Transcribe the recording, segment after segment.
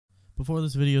Before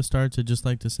this video starts, I'd just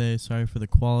like to say sorry for the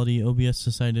quality. OBS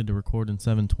decided to record in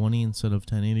 720 instead of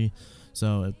 1080,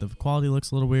 so if the quality looks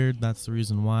a little weird, that's the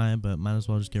reason why, but might as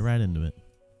well just get right into it.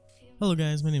 Hello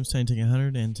guys, my name is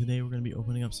Titan100, and today we're going to be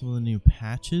opening up some of the new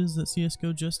patches that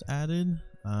Csgo just added.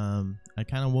 I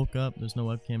kind of woke up, there's no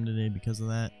webcam today because of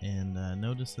that, and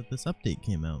noticed that this update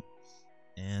came out.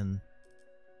 And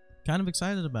kind of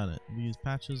excited about it. These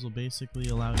patches will basically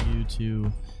allow you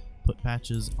to put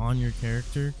patches on your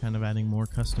character, kind of adding more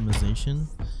customization.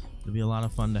 It'll be a lot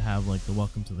of fun to have like the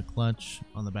welcome to the clutch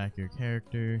on the back of your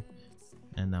character.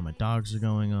 And now my dogs are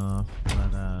going off,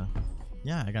 but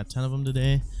yeah, I got 10 of them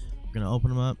today. We're gonna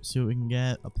open them up, see what we can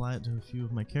get, apply it to a few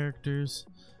of my characters,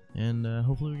 and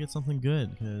hopefully we get something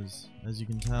good, because as you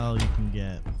can tell, you can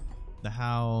get the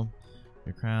howl,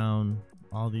 your crown,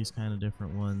 all these kind of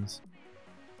different ones.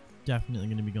 Definitely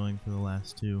going to be going for the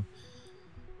last two,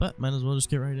 but might as well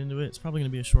just get right into it. It's probably going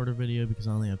to be a shorter video because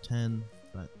I only have 10,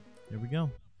 but here we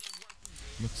go.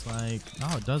 Looks like,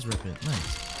 oh, it does rip it.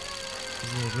 Nice.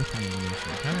 There's a little ripping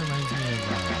animation. Kind of reminds me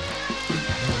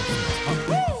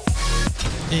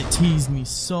of it teased me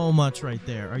so much right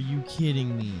there. Are you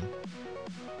kidding me?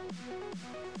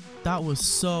 That was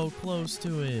so close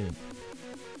to it.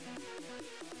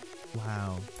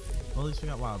 Wow. Well, at least we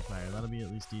got wildfire. That'll be at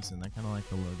least decent. I kind of like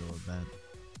the logo of that.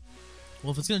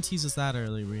 Well, if it's going to tease us that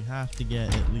early, we have to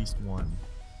get at least one.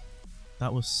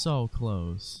 That was so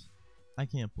close. I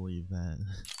can't believe that.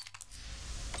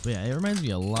 But yeah, it reminds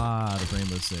me a lot of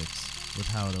Rainbow Six with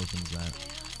how it opens that.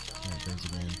 There it goes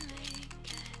again.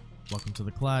 Welcome to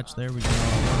the clutch. There we go.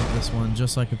 I wanted this one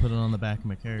just so I could put it on the back of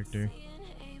my character.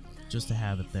 Just to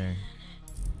have it there.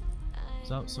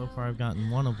 So far I've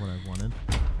gotten one of what I've wanted.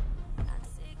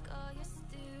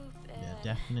 Yeah,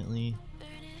 definitely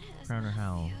Crown or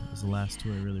Howl is the last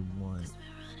two I really want.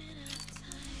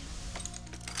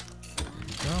 There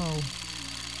we go.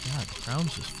 God, the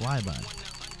crowns just fly by.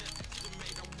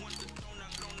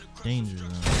 Danger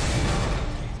though.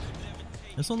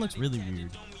 This one looks really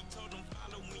weird.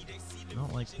 I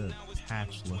don't like the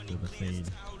patch look of the fade.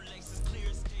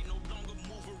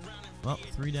 Well,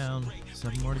 3 down,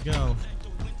 7 more to go.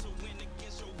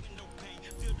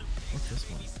 What's this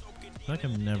one? I feel like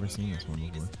I've never seen this one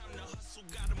before.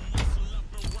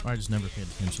 Or I just never paid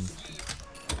attention.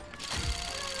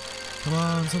 Come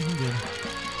on, something good.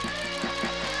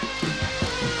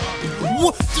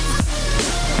 What?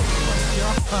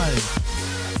 Oh my god!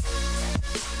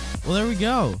 Well, there we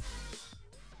go.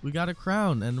 We got a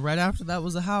crown, and right after that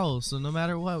was a howl, so no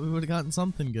matter what, we would have gotten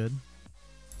something good.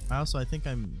 I think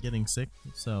I'm getting sick,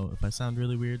 so if I sound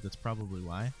really weird, that's probably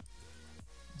why.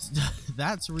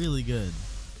 That's really good.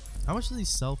 How much do these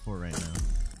sell for right now?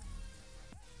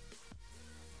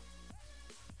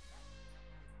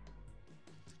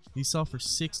 These sell for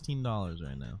 $16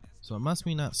 right now, so it must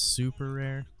be not super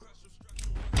rare.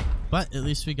 But at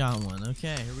least we got one.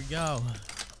 Okay, here we go.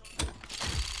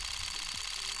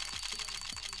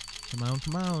 Come on,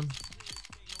 come on.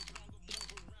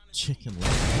 Chicken leg.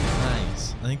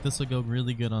 Nice. I think this will go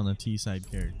really good on a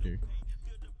T-side character.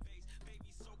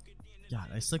 God,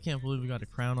 I still can't believe we got a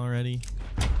crown already.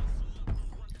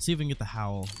 Let's see if we can get the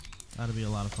howl. That'll be a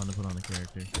lot of fun to put on a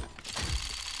character.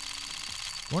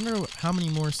 Wonder how many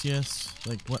more CS,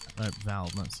 like what,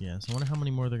 Valve, not CS. I wonder how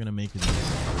many more they're gonna make of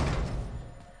these,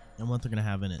 and what they're gonna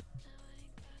have in it.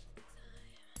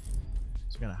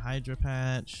 So we got a Hydra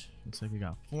patch. Looks like we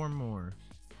got 4 more.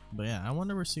 But yeah, I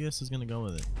wonder where CS is gonna go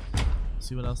with it.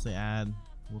 See what else they add.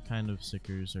 What kind of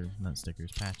stickers, or not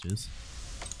stickers, patches.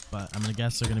 But I'm gonna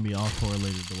guess they're gonna be all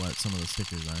correlated to what some of the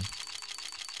stickers are.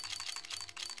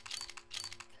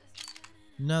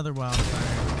 Another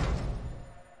wildfire.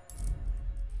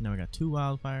 Now we got 2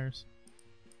 wildfires.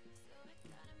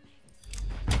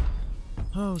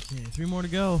 Okay, 3 more to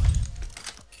go.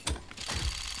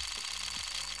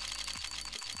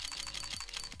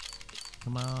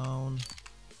 Come on.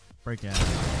 Breakout.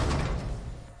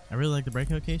 I really like the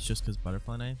breakout case just because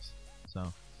butterfly knives.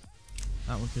 So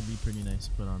that one could be pretty nice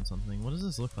to put on something. What does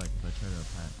this look like if I try to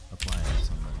apply it to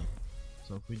somebody?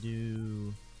 So if we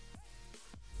do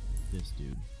this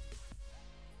dude.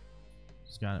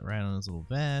 Just got it right on his little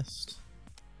vest.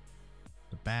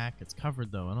 The back, it's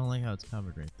covered though. I don't like how it's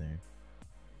covered right there.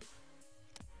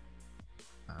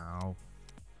 Ow.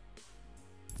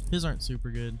 His aren't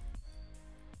super good.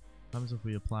 What happens if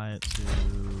we apply it to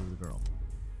the girl?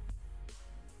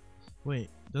 Wait,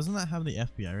 doesn't that have the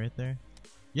FBI right there?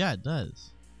 Yeah, it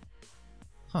does.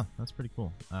 Huh, that's pretty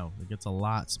cool. Oh, it gets a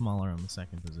lot smaller on the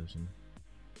second position.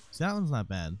 See, that one's not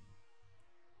bad.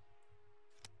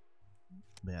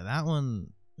 But yeah, that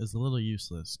one is a little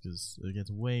useless because it gets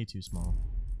way too small.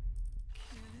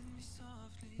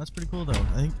 That's pretty cool though.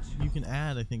 I think you can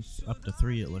add, I think, up to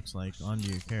 3 it looks like, onto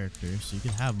your character, so you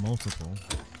can have multiple.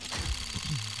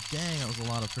 Dang, that was a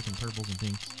lot of freaking purples and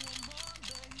pinks.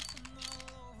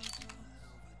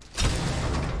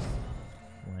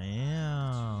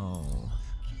 Wow.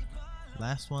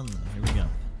 Last one though, here we go.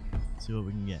 Let's see what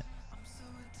we can get.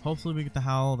 Hopefully we get the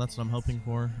Howl, that's what I'm hoping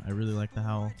for. I really like the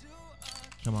Howl.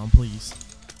 Come on, please.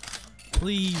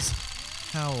 Please!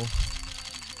 Howl.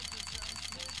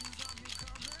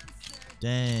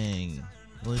 Dang.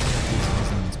 Well, it's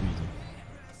squeezy.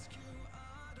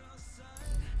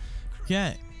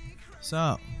 Okay.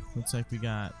 So, looks like we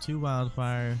got 2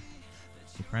 Wildfire,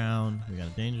 the Crown, we got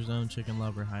a Danger Zone, Chicken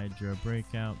Lover, Hydra,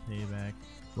 Breakout, Payback,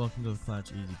 Welcome to the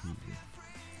Clutch, easy peasy.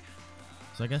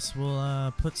 So I guess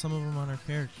we'll put some of them on our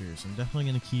characters. I'm definitely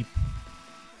going to keep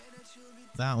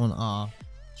that one off,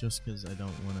 just because I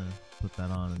don't want to put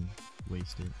that on and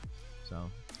waste it. So,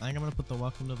 I think I'm going to put the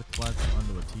Welcome to the Clutch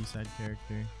onto a T-side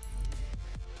character.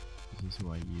 This is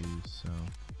who I use, so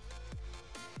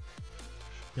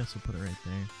guess we'll put it right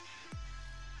there.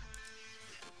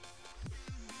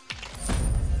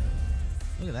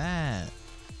 Look at that!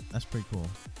 That's pretty cool.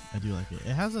 I do like it.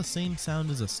 It has the same sound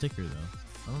as a sticker though.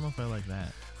 I don't know if I like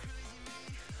that.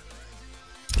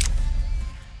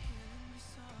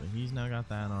 But he's now got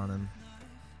that on him.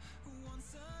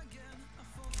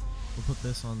 We'll put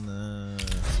this on the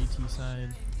CT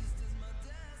side.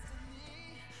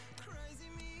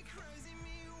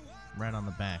 Right on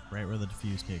the back, right where the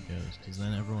diffuse kit goes, because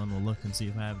then everyone will look and see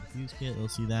if I have a diffuse kit, they'll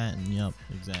see that, and yup,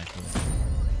 exactly.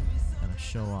 Kind of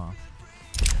show off.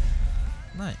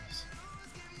 Nice.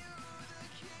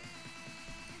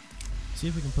 See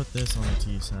if we can put this on the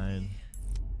T side.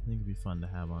 I think it'd be fun to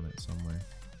have on it somewhere.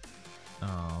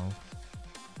 Oh,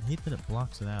 I hate that it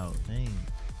blocks it out. Dang.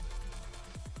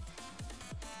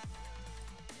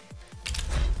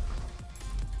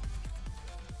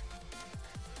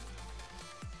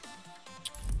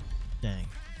 Dang.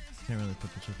 Can't really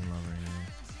put the Chicken Lover anywhere.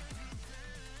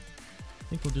 I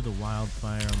think we'll do the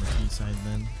Wildfire on the T side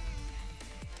then.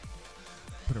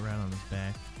 Put it right on his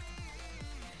back.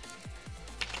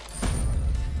 There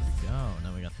we go.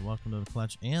 Now we got the Welcome to the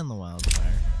Clutch and the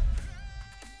Wildfire.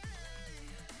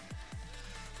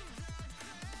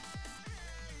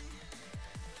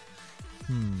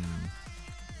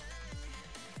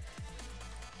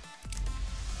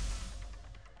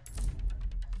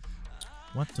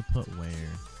 What to put where?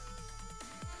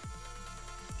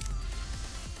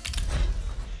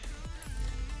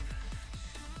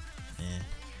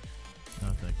 I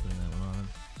don't feel like putting that one on.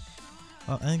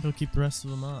 Well, I think I'll keep the rest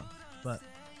of them up. But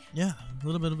yeah, a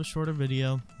little bit of a shorter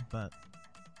video, but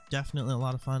definitely a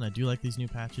lot of fun. I do like these new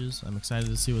patches. I'm excited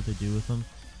to see what they do with them,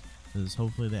 because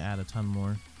hopefully they add a ton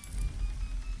more.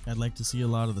 I'd like to see a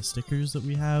lot of the stickers that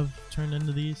we have turned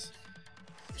into these,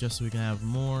 just so we can have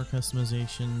more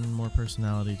customization, more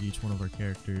personality to each one of our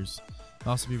characters. It'd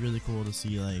also be really cool to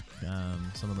see like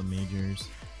some of the majors,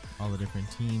 all the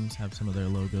different teams have some of their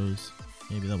logos.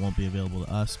 Maybe that won't be available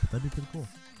to us, but that'd be pretty cool.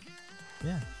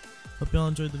 Yeah, hope y'all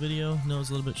enjoyed the video. I know it was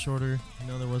a little bit shorter. I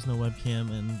know there was no webcam,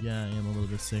 and yeah, I am a little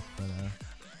bit sick, but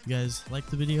if you guys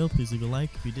liked the video, please leave a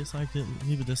like. If you disliked it,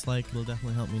 leave a dislike. It'll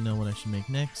definitely help me know what I should make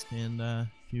next. And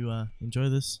if you enjoy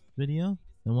this video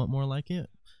and want more like it,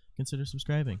 consider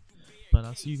subscribing. But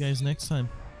I'll see you guys next time.